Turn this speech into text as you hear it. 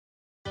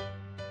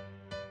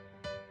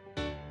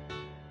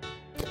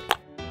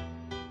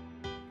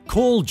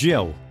Call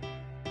Jill.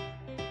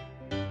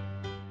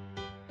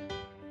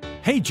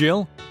 Hey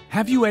Jill,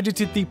 have you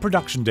edited the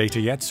production data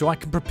yet so I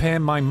can prepare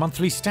my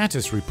monthly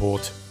status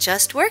report?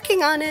 Just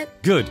working on it.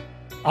 Good.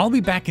 I'll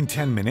be back in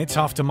 10 minutes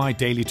after my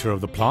daily tour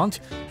of the plant,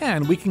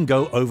 and we can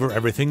go over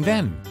everything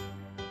then.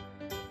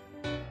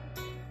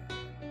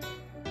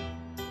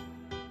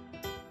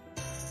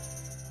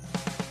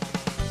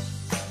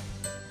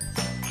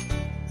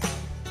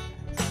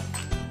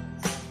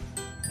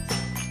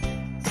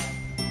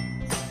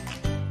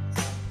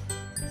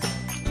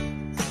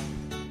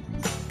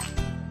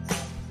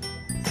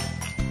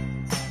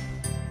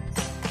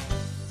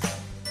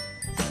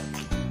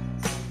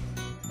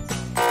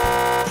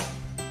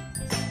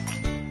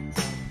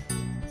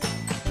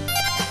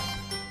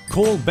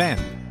 Call Ben.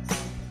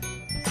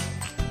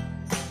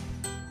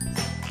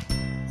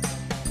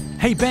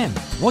 Hey Ben,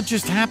 what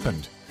just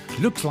happened?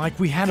 Looks like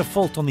we had a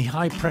fault on the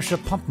high-pressure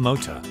pump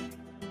motor.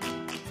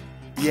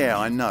 Yeah,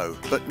 I know,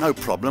 but no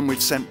problem.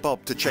 We've sent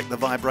Bob to check the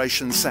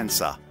vibration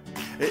sensor.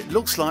 It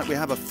looks like we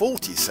have a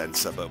faulty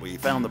sensor, but we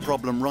found the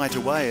problem right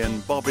away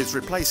and Bob is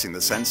replacing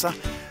the sensor.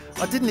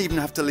 I didn't even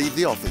have to leave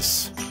the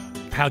office.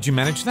 How'd you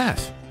manage that?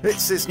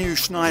 It's this new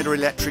Schneider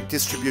Electric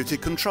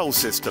distributed control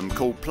system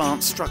called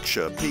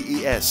PlantStruxure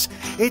PES.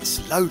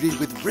 It's loaded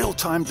with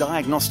real-time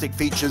diagnostic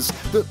features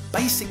that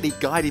basically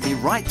guided me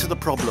right to the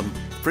problem.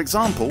 For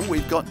example,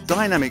 we've got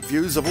dynamic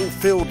views of all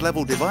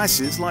field-level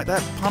devices like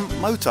that pump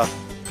motor,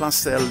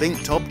 plus their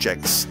linked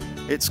objects.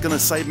 It's going to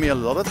save me a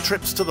lot of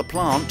trips to the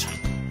plant.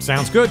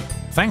 Sounds good.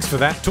 Thanks for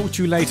that. Talk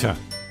to you later.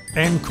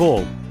 End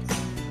call.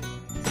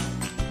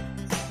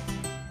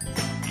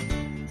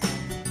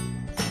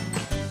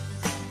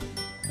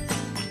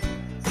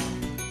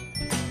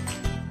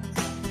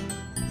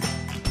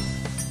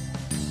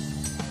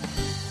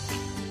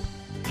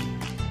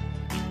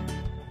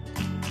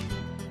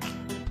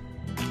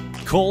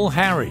 Call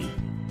Harry.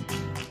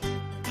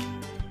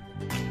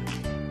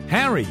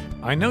 Harry,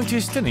 I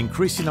noticed an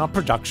increase in our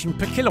production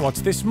per kilowatts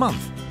this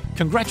month.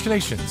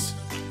 Congratulations.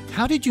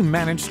 How did you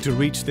manage to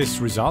reach this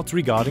result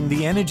regarding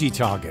the energy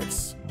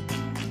targets?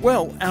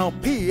 Well, our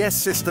PES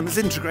system has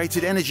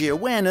integrated energy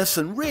awareness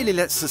and really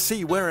lets us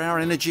see where our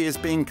energy is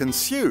being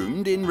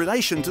consumed in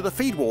relation to the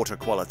feed water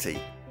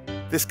quality.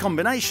 This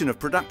combination of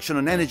production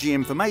and energy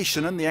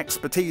information and the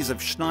expertise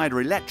of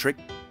Schneider Electric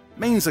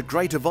means a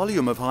greater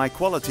volume of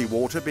high-quality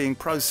water being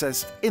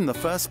processed in the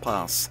first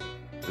pass.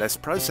 Less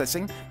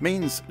processing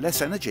means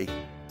less energy.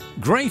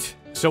 Great!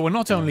 So we're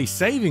not only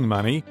saving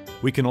money,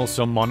 we can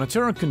also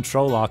monitor and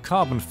control our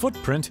carbon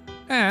footprint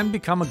and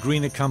become a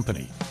greener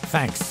company.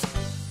 Thanks.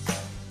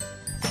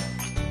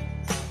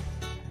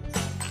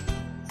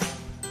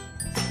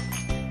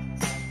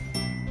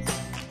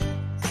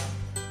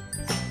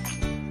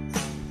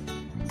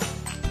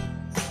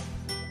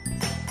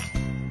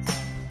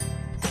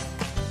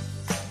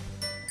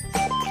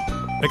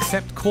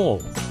 Accept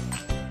call.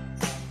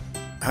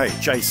 Hey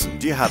Jason,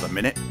 do you have a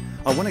minute?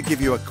 I want to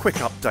give you a quick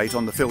update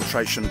on the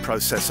filtration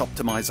process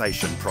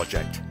optimization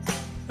project.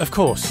 Of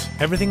course.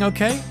 Everything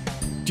okay?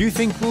 Do you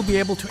think we'll be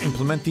able to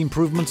implement the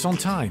improvements on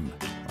time?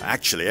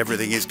 Actually,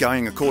 everything is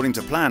going according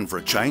to plan for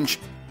a change.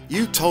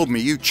 You told me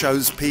you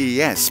chose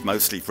PES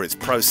mostly for its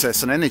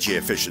process and energy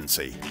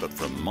efficiency, but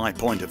from my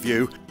point of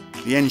view,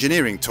 the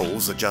engineering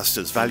tools are just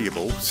as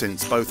valuable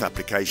since both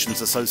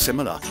applications are so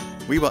similar.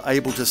 We were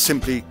able to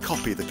simply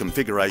copy the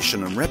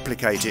configuration and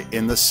replicate it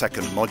in the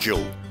second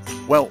module.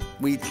 Well,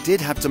 we did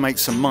have to make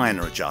some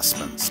minor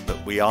adjustments,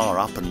 but we are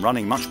up and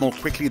running much more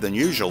quickly than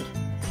usual.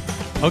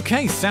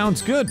 Okay,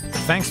 sounds good.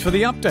 Thanks for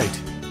the update.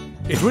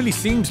 It really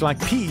seems like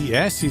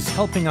PES is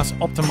helping us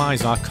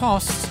optimize our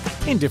costs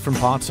in different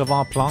parts of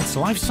our plant's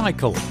life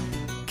cycle.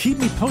 Keep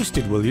me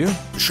posted, will you?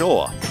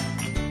 Sure.